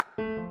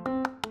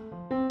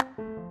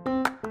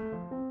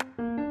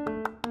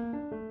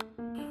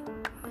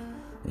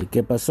Hey,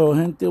 ¿qué pasó,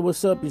 gente?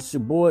 What's up? It's your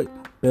boy,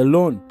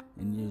 Pelon,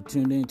 and you're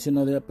tuned in to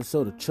another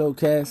episode of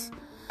Chocast.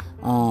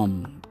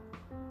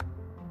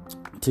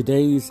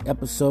 Today's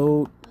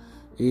episode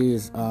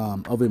is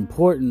of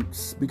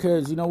importance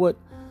because, you know what?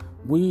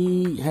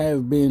 We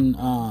have been,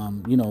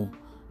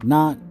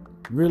 not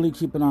really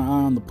keeping our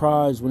eye on the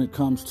prize when it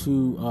comes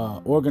to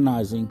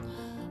organizing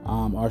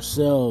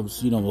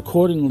ourselves,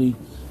 accordingly,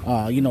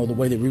 the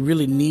way that we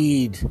really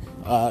need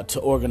to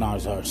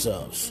organize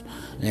ourselves.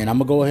 And I'm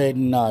gonna go ahead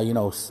and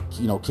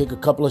kick a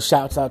couple of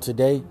shouts out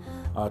today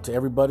to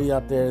everybody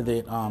out there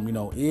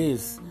that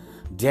is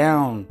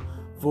down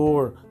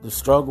for the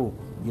struggle.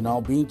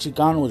 Being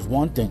Chicano is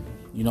one thing,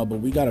 but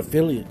we got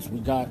affiliates, we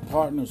got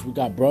partners, we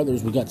got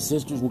brothers, we got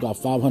sisters, we got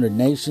 500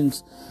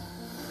 nations,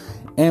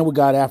 and we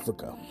got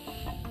Africa.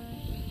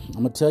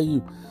 I'm gonna tell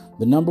you,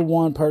 the number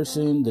one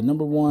person, the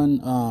number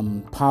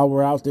one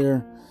power out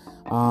there,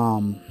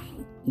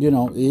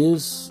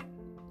 is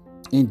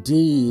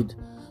indeed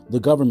the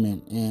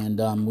government.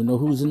 And we know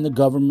who's in the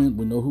government.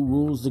 We know who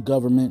rules the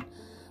government.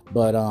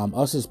 But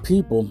us as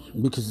people,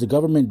 because the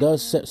government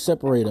does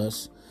separate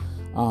us,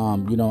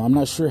 I'm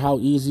not sure how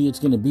easy it's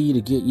going to be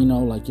to get,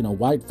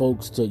 white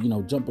folks to,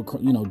 jump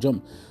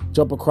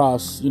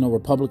across,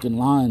 Republican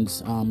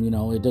lines.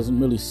 It doesn't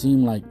really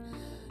seem like,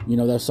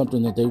 that's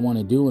something that they want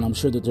to do. And I'm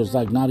sure that there's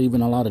not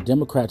even a lot of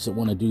Democrats that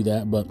want to do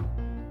that. But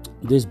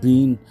this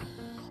being,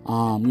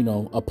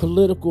 a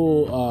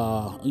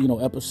political,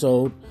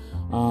 episode,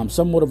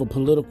 somewhat of a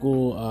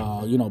political,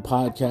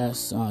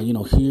 podcast,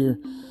 here,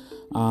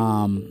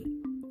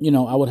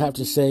 I would have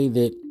to say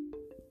that,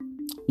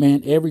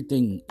 man,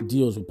 everything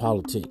deals with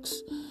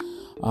politics.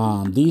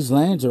 These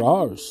lands are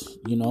ours,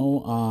 the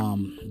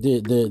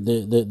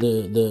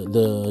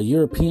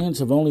Europeans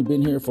have only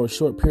been here for a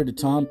short period of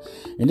time,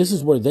 and this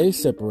is where they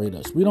separate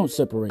us. We don't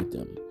separate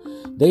them.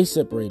 They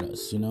separate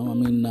us,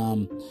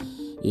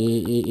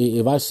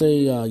 if I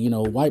say,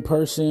 white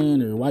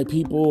person or white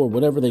people or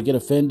whatever, they get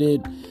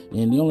offended.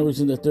 And the only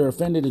reason that they're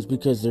offended is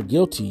because they're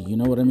guilty. You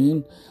know what I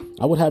mean?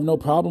 I would have no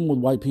problem with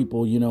white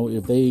people,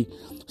 if they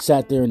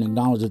sat there and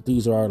acknowledged that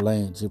these are our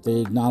lands. If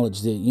they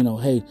acknowledge that,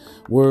 hey,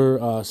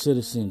 we're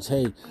citizens.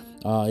 Hey,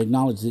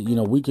 acknowledge that,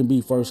 we can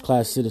be first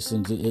class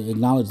citizens.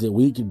 Acknowledge that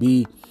we could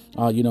be,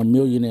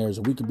 millionaires,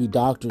 or we could be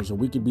doctors, or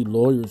we could be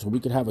lawyers, or we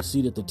could have a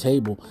seat at the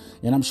table.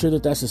 And I'm sure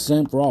that that's the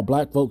same for all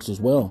black folks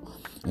as well.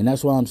 And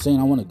that's why I'm saying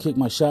I want to kick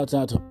my shouts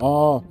out to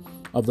all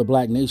of the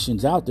black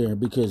nations out there,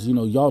 because,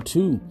 y'all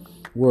too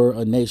were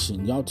a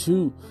nation. Y'all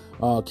too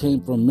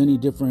came from many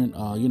different,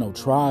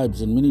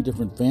 tribes and many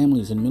different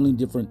families and many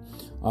different,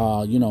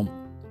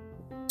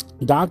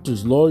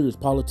 doctors, lawyers,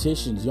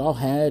 politicians. Y'all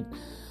had,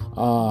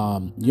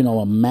 a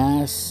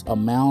mass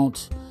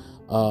amount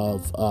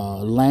of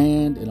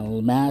land and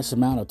a mass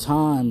amount of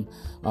time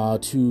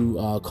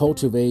to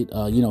cultivate,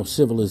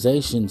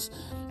 civilizations.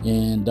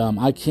 And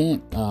I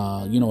can't,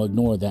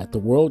 ignore that. The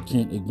world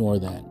can't ignore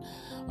that.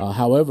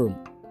 However,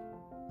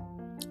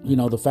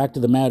 the fact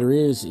of the matter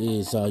is,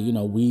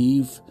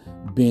 we've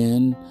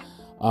been,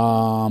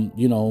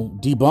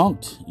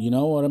 debunked. You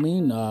know what I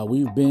mean?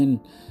 We've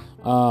been,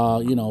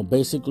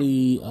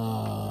 basically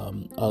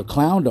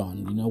clowned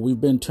on.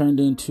 We've been turned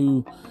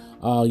into,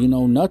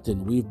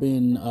 nothing. We've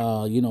been,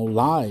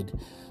 lied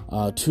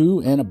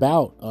to and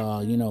about.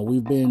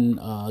 We've been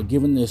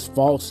given this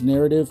false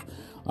narrative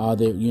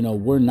that,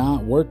 we're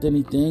not worth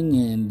anything,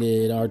 and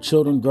that our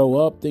children grow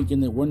up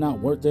thinking that we're not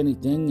worth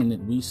anything, and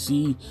that we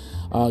see,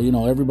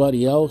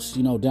 everybody else,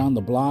 down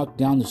the block,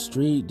 down the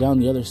street, down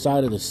the other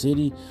side of the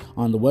city,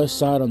 on the west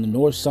side, on the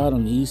north side,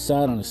 on the east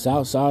side, on the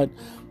south side,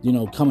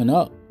 coming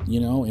up,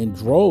 in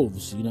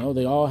droves.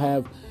 They all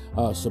have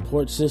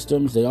support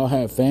systems. They all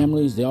have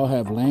families. They all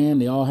have land.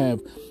 They all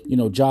have,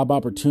 job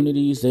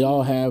opportunities. They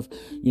all have,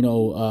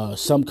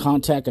 some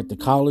contact at the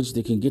college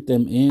that can get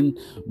them in,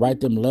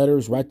 write them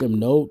letters, write them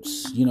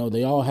notes.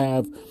 They all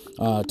have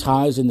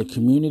ties in the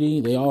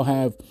community. They all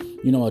have,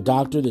 a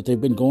doctor that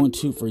they've been going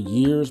to for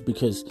years,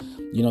 because,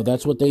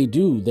 that's what they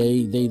do.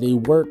 They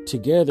work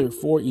together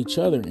for each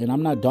other. And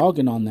I'm not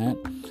dogging on that.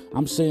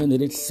 I'm saying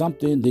that it's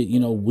something that,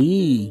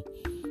 we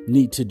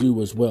need to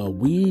do as well.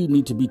 We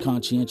need to be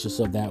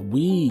conscientious of that.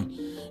 We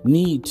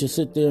need to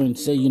sit there and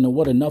say,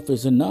 enough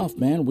is enough,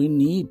 man. We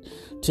need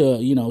to,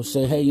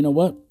 say, hey,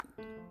 what?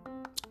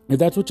 If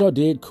that's what y'all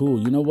did, cool.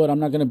 You know what? I'm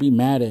not going to be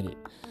mad at it.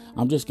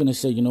 I'm just going to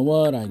say,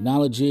 what? I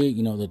acknowledge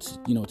it. That's,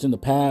 it's in the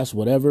past,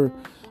 whatever.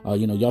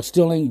 Y'all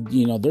still ain't,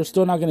 they're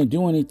still not going to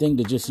do anything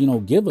to just,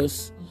 give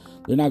us.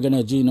 They're not going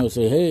to,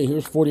 say, hey,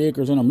 here's 40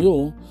 acres and a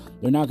mule.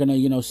 They're not going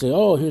to, say,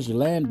 oh, here's your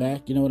land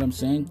back. You know what I'm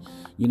saying?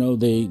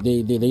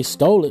 They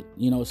stole it.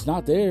 It's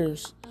not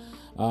theirs.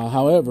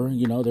 However,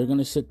 they're going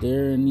to sit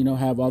there and,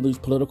 have all these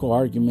political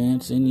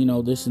arguments and,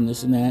 this and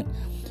this and that.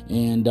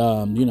 And,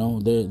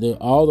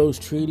 all those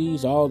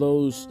treaties, all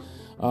those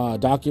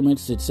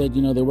documents that said,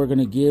 they were going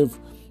to give,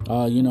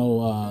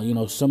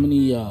 so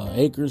many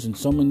acres and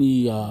so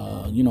many,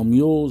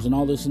 mules and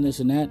all this and this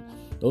and that.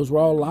 Those were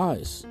all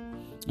lies.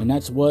 And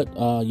that's what,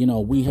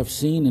 we have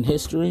seen in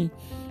history.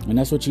 And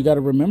that's what you got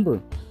to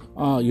remember.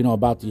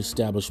 about the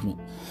establishment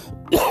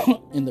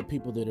and the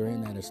people that are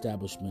in that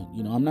establishment.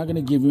 I'm not going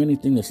to give you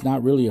anything that's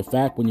not really a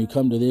fact when you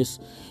come to this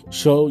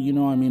show.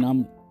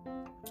 I'm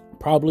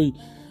probably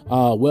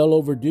well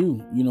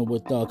overdue,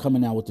 with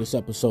coming out with this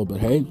episode. But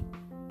hey,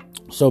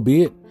 so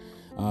be it.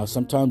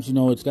 Sometimes,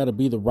 it's got to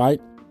be the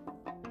right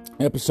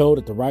episode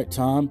at the right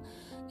time.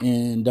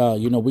 And,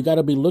 we got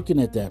to be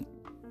looking at that.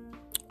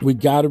 We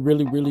got to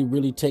really, really,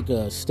 really take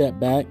a step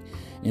back,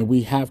 and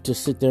we have to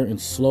sit there and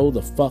slow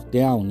the fuck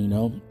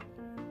down.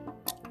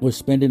 We're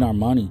spending our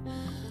money.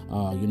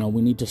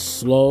 We need to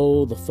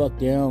slow the fuck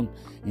down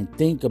and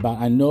think about.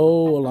 I know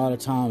a lot of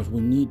times we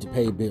need to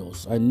pay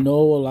bills. I know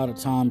a lot of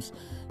times,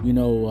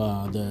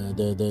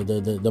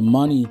 the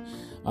money,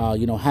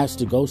 has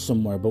to go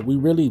somewhere. But we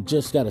really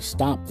just got to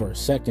stop for a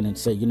second and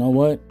say, you know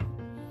what?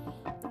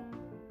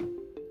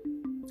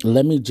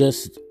 Let me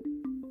just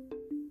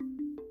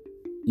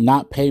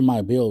not pay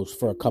my bills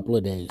for a couple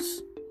of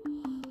days.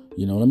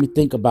 Let me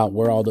think about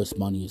where all this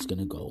money is going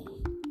to go.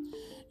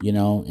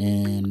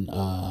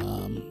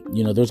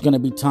 There's going to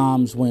be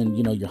times when,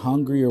 you're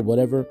hungry or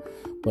whatever.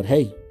 But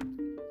hey,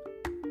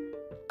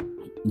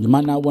 you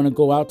might not want to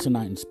go out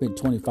tonight and spend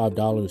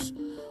 $25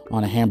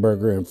 on a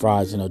hamburger and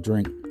fries and a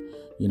drink,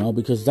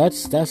 because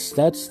that's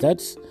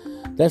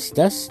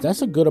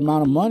a good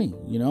amount of money,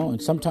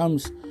 and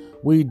sometimes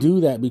we do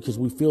that because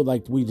we feel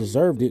like we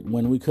deserved it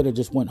when we could have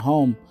just went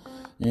home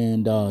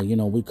and,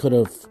 we could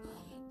have,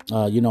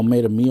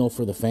 made a meal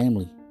for the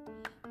family,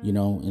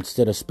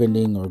 instead of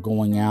spending or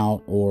going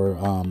out or,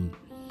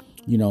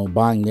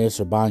 buying this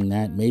or buying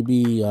that. Maybe,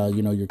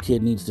 your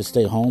kid needs to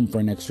stay home for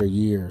an extra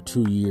year, or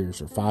 2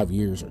 years, or 5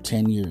 years, or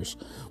 10 years,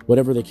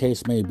 whatever the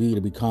case may be,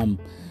 to become,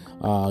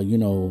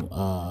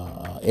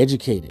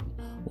 educated,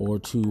 or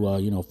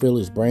to, fill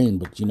his brain.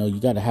 But, you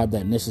got to have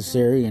that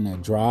necessary and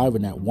that drive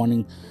and that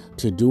wanting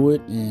to do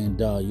it, and,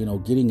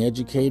 getting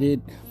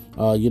educated,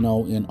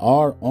 in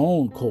our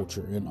own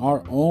culture, in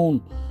our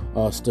own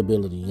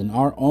stability, in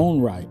our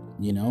own right.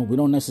 We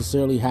don't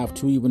necessarily have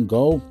to even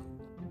go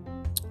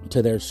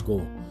to their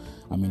school.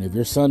 I mean, if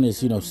your son is,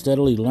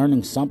 steadily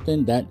learning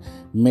something that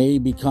may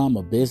become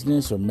a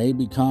business, or may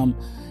become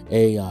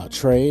a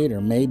trade,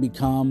 or may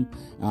become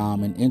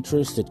an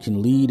interest that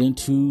can lead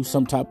into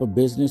some type of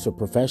business or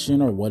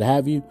profession or what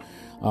have you,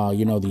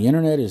 the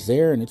internet is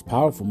there and it's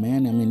powerful,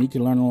 man. I mean, you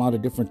can learn a lot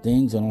of different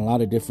things and a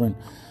lot of different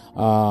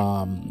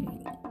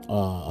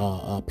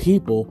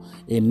people,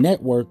 and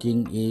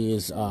networking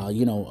is,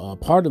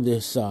 part of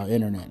this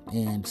internet.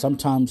 And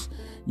sometimes,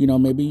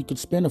 maybe you could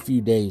spend a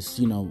few days,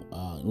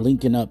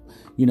 linking up,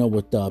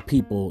 with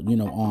people,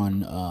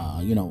 on,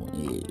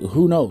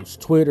 who knows,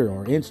 Twitter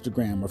or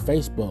Instagram or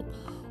Facebook,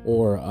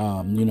 or,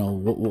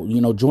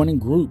 joining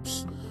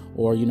groups,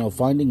 or,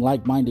 finding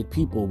like-minded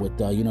people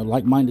with,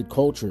 like-minded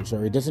cultures.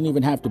 Or it doesn't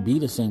even have to be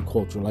the same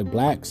culture, like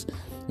blacks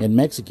and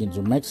Mexicans,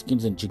 or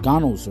Mexicans and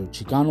Chicanos, or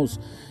Chicanos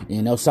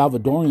and El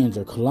Salvadorians,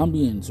 or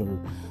Colombians,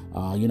 or,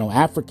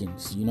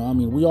 Africans.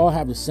 We all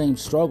have the same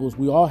struggles.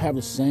 We all have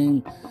the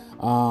same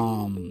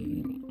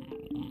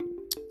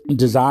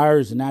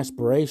desires and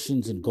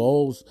aspirations and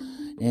goals.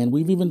 And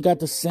we've even got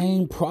the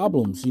same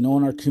problems, in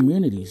our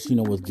communities,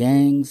 with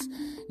gangs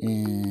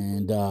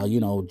and,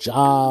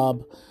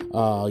 job,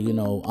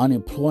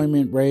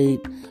 unemployment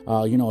rate,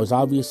 is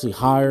obviously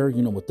higher,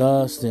 with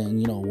us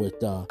than,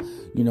 with,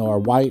 our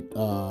white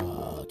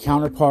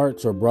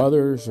counterparts, or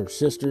brothers or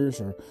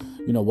sisters, or,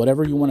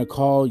 whatever you want to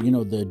call,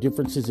 the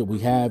differences that we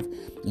have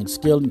in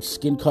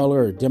skin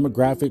color or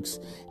demographics.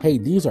 Hey,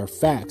 these are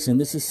facts. And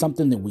this is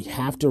something that we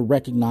have to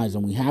recognize,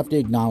 and we have to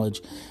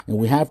acknowledge, and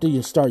we have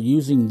to start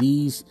using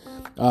these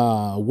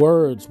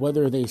words,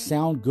 whether they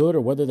sound good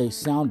or whether they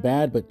sound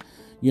bad. But,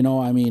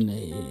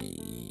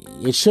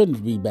 it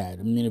shouldn't be bad.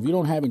 I mean, if you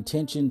don't have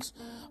intentions,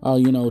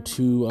 to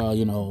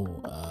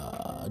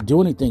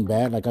do anything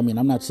bad, like,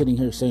 I'm not sitting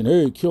here saying,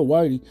 hey, kill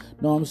Whitey.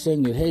 No, I'm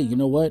saying that, hey, you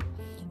know what?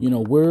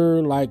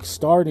 We're like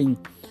starting,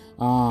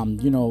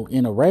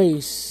 in a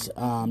race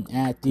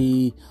at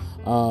the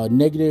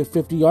negative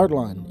 50-yard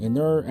line, and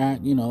they're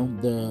at,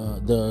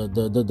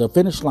 the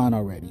finish line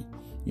already.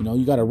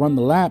 You got to run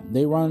the lap.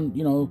 They run,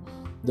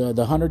 the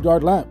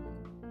 100-yard lap,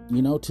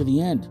 to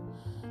the end.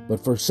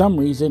 But for some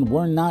reason,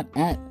 we're not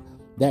at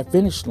that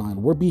finish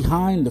line. We're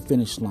behind the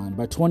finish line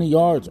by 20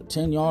 yards or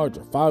 10 yards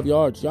or 5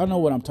 yards. Y'all know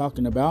what I'm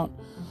talking about.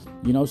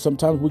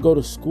 Sometimes we go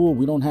to school.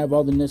 We don't have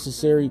all the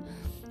necessary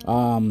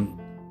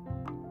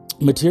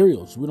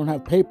materials. We don't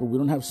have paper. We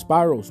don't have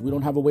spirals. We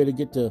don't have a way to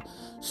get to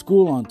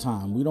school on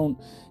time. We don't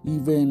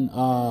even,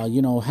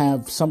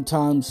 have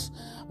sometimes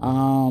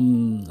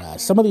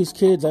some of these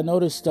kids I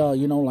noticed,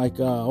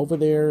 over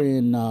there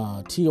in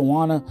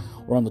Tijuana,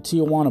 or on the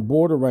Tijuana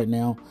border right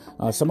now,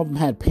 some of them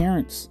had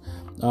parents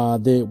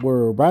that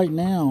were right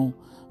now,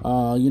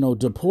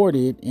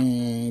 deported,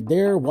 and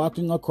they're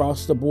walking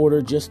across the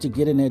border just to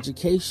get an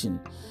education.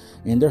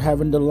 And they're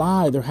having to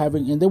lie.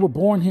 And they were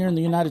born here in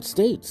the United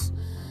States.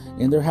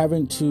 And they're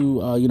having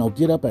to,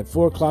 get up at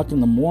 4 o'clock in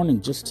the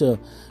morning just to,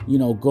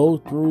 go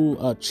through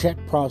a check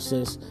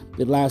process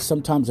that lasts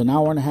sometimes an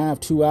hour and a half,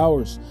 2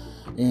 hours,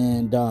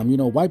 And,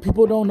 white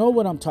people don't know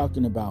what I'm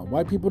talking about.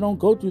 White people don't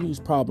go through these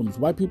problems.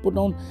 White people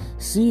don't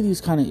see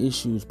these kind of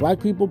issues. Black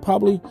people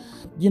probably,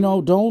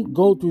 don't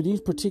go through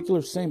these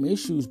particular same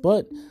issues,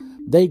 but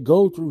they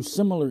go through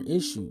similar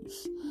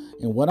issues.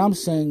 And what I'm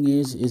saying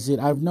is that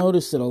I've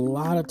noticed that a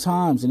lot of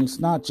times, and it's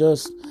not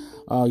just,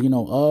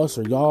 us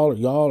or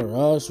y'all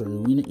or us or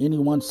any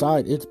one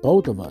side. It's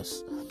both of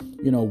us.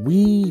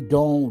 We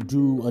don't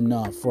do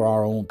enough for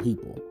our own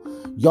people.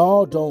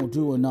 Y'all don't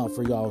do enough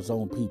for y'all's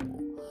own people.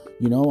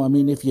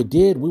 If you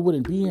did, we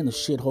wouldn't be in the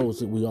shitholes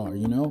that we are,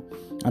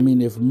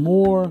 if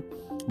more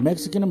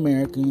Mexican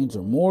Americans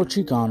or more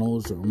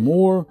Chicanos or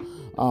more,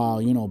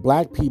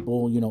 black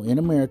people, in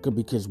America,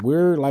 because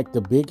we're like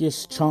the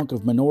biggest chunk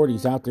of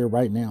minorities out there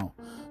right now.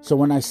 So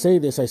when I say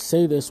this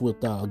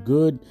with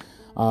good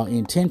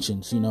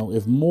intentions.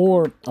 If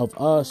more of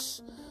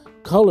us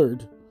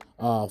colored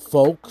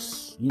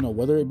folks,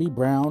 whether it be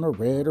brown or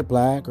red or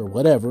black or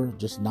whatever,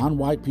 just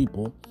non-white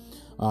people,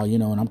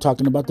 and I'm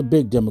talking about the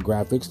big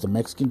demographics, the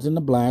Mexicans and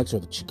the blacks, or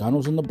the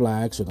Chicanos and the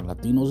blacks, or the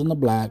Latinos and the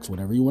blacks,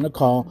 whatever you want to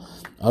call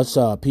us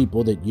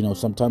people that,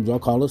 sometimes y'all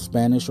call us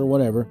Spanish or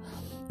whatever,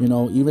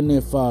 even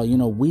if,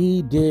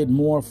 we did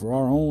more for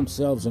our own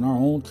selves and our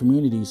own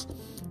communities,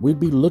 we'd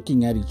be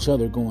looking at each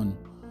other going,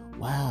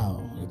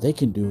 wow, if they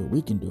can do it,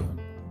 we can do it.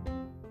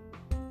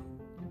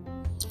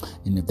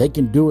 And if they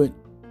can do it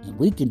and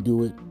we can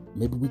do it,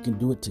 maybe we can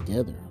do it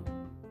together.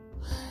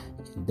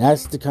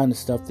 That's the kind of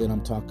stuff that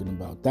I'm talking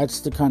about. That's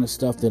the kind of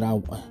stuff that I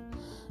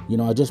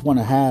just want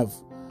to have,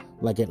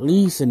 like, at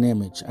least an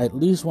image. I at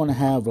least want to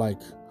have,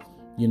 like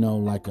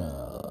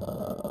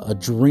a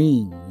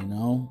dream,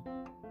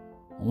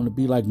 I want to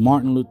be like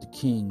Martin Luther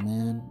King,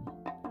 man.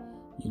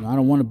 I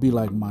don't want to be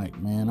like Mike,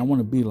 man. I want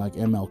to be like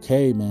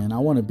MLK, man. I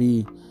want to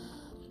be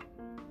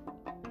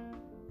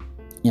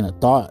in a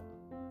thought,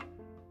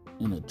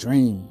 in a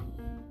dream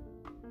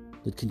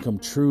that can come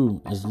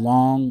true as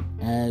long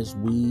as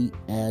we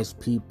as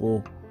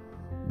people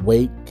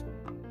wake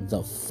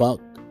the fuck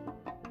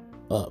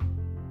up.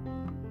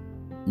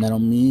 And I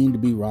don't mean to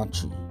be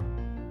raunchy.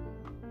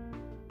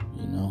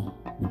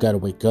 We gotta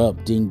wake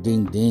up, ding,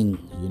 ding, ding,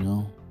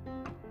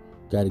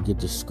 Gotta get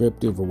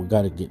descriptive, or we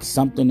gotta get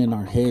something in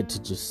our head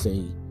to just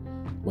say,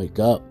 wake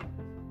up,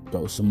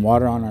 throw some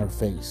water on our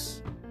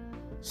face,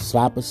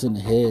 slap us in the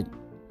head.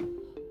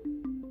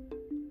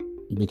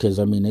 Because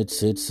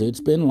it's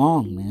been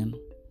long, man.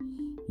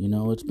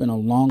 It's been a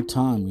long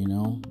time,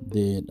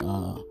 that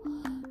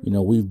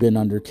we've been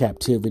under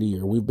captivity,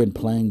 or we've been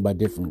playing by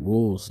different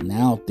rules.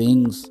 Now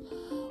things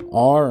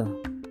are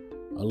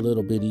a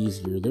little bit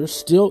easier. There's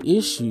still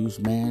issues,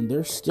 man.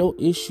 There's still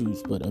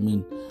issues, but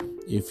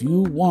if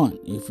you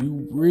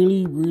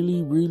really,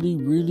 really, really,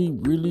 really,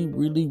 really,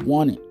 really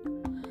want it,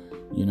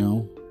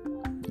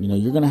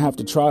 you're gonna have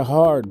to try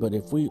hard. But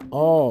if we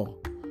all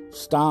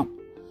stop,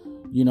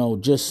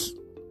 just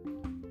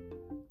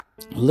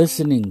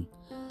listening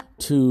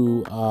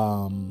to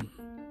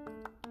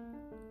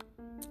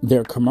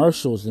their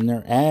commercials and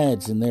their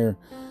ads and their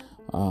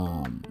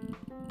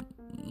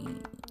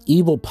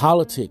evil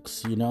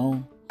politics, we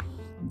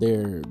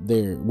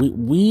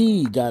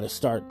got to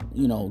start,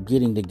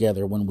 getting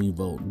together when we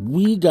vote.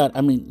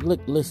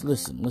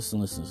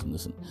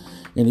 Listen.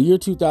 In the year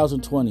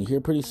 2020,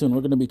 here pretty soon,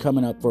 we're going to be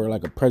coming up for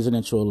like a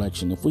presidential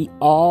election. If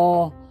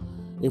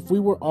we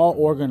were all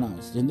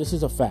organized, and this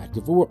is a fact,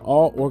 if we were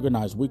all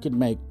organized, we could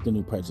make the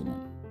new president.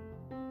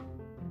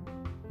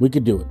 We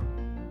could do it.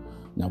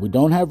 Now, we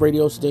don't have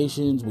radio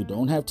stations. We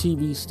don't have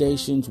TV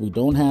stations. We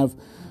don't have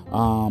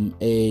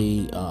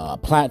a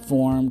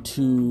platform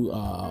to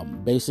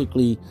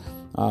basically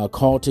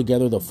call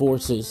together the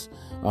forces,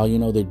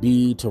 that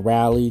be to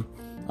rally,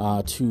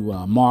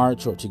 to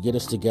march, or to get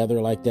us together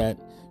like that.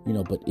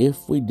 But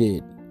if we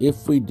did,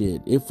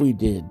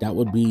 that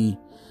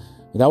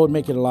would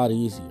make it a lot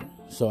easier.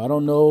 So I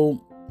don't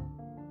know,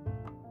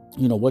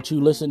 what you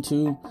listen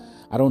to.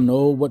 I don't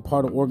know what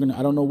part of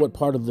I don't know what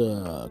part of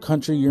the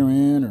country you're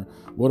in, or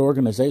what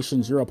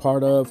organizations you're a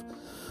part of.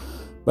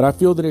 But I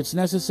feel that it's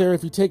necessary,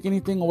 if you take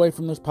anything away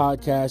from this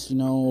podcast,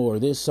 or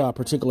this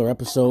particular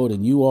episode,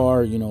 and you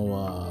are,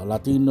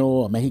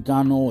 Latino, a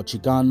Mexicano, a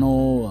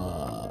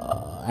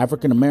Chicano,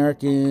 African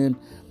American,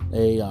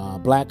 a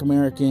Black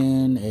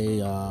American,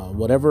 a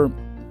whatever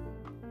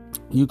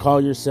you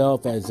call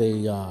yourself, as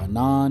a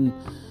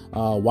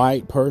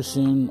non-white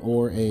person,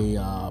 or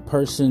a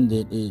person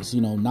that is,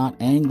 not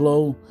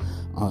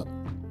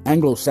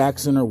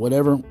Anglo-Saxon or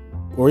whatever,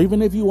 or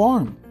even if you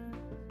are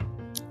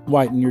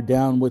white and you're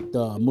down with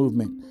the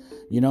movement,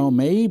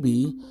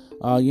 maybe,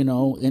 and you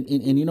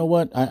know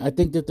what, I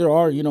think that there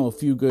are, a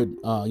few good,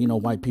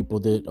 white people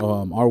that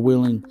are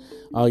willing,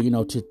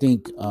 to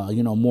think,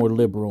 more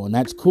liberal, and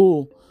that's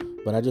cool,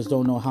 but I just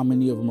don't know how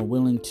many of them are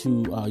willing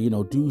to,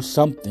 do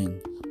something,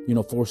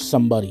 for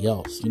somebody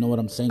else. You know what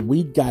I'm saying?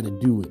 We got to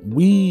do it.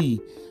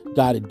 We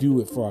got to do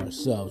it for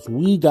ourselves.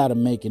 We got to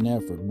make an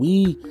effort.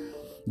 We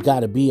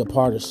got to be a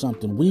part of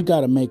something. We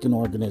got to make an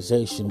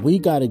organization. We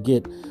got to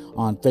get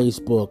on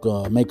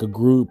Facebook, make a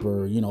group,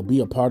 or, be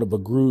a part of a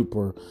group,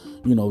 or,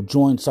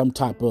 join some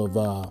type of,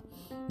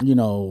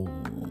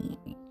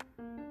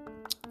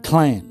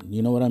 clan.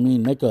 You know what I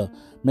mean? Make a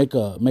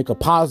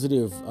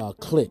positive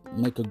clique,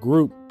 make a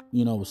group,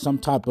 some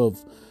type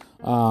of,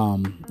 I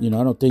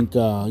don't think,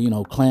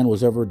 clan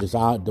was ever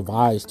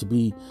devised to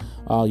be,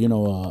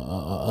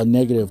 a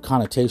negative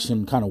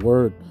connotation kind of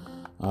word.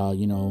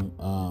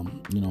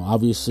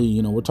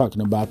 Obviously, we're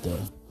talking about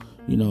the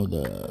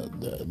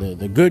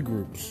good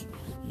groups,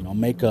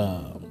 make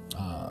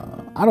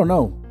I don't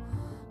know.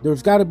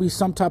 There's got to be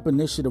some type of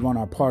initiative on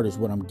our part is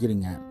what I'm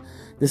getting at.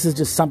 This is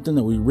just something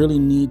that we really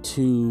need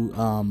to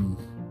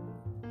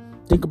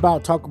think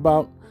about, talk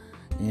about.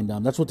 And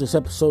that's what this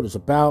episode is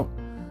about.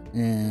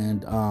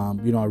 And,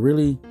 I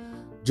really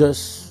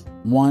just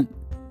want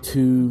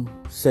to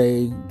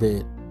say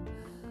that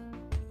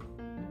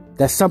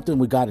that's something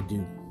we got to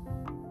do.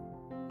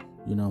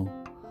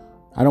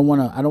 I don't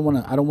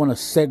want to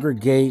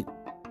segregate,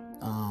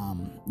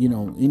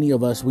 any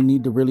of us. We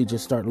need to really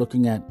just start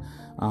looking at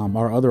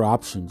our other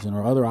options, and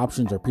our other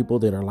options are people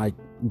that are like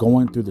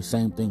going through the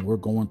same thing we're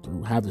going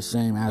through, have the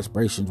same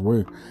aspirations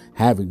we're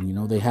having.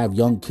 They have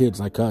young kids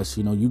like us.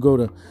 You go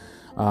to,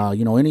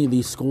 any of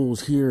these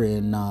schools here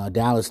in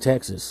Dallas,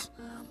 Texas,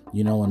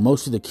 and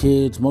most of the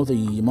kids, most of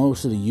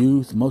the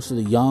youth, most of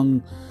the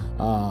young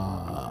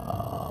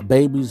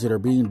babies that are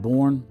being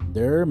born,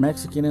 they're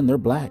Mexican and they're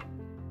black.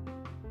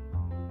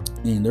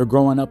 And they're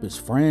growing up as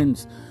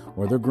friends,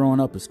 or they're growing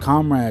up as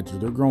comrades, or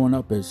they're growing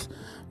up as,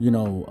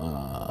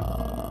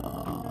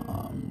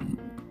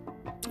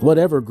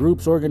 whatever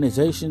groups,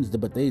 organizations,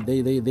 but they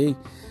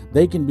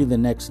can be the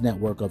next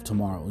network of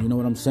tomorrow. You know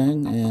what I'm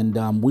saying?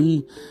 And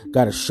we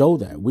got to show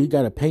that. We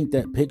got to paint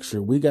that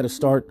picture. We got to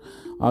start,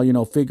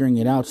 figuring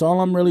it out. So all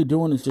I'm really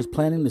doing is just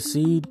planting the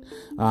seed.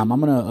 I'm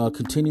going to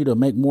continue to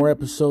make more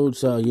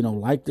episodes,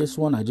 like this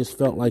one. I just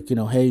felt like,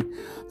 hey,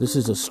 this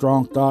is a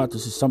strong thought.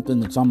 This is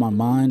something that's on my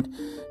mind.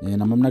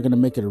 And I'm not going to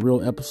make it a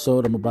real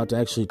episode. I'm about to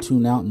actually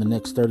tune out in the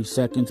next 30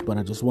 seconds. But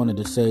I just wanted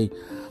to say,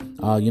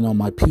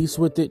 my piece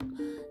with it.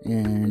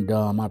 And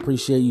I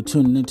appreciate you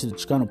tuning into the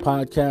Chicano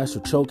Podcast,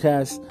 or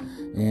Chocast.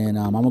 And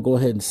I'm going to go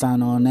ahead and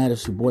sign on that.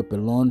 It's your boy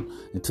Pelon.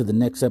 Until the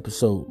next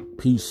episode.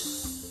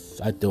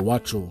 Peace. Ate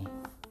Wacho.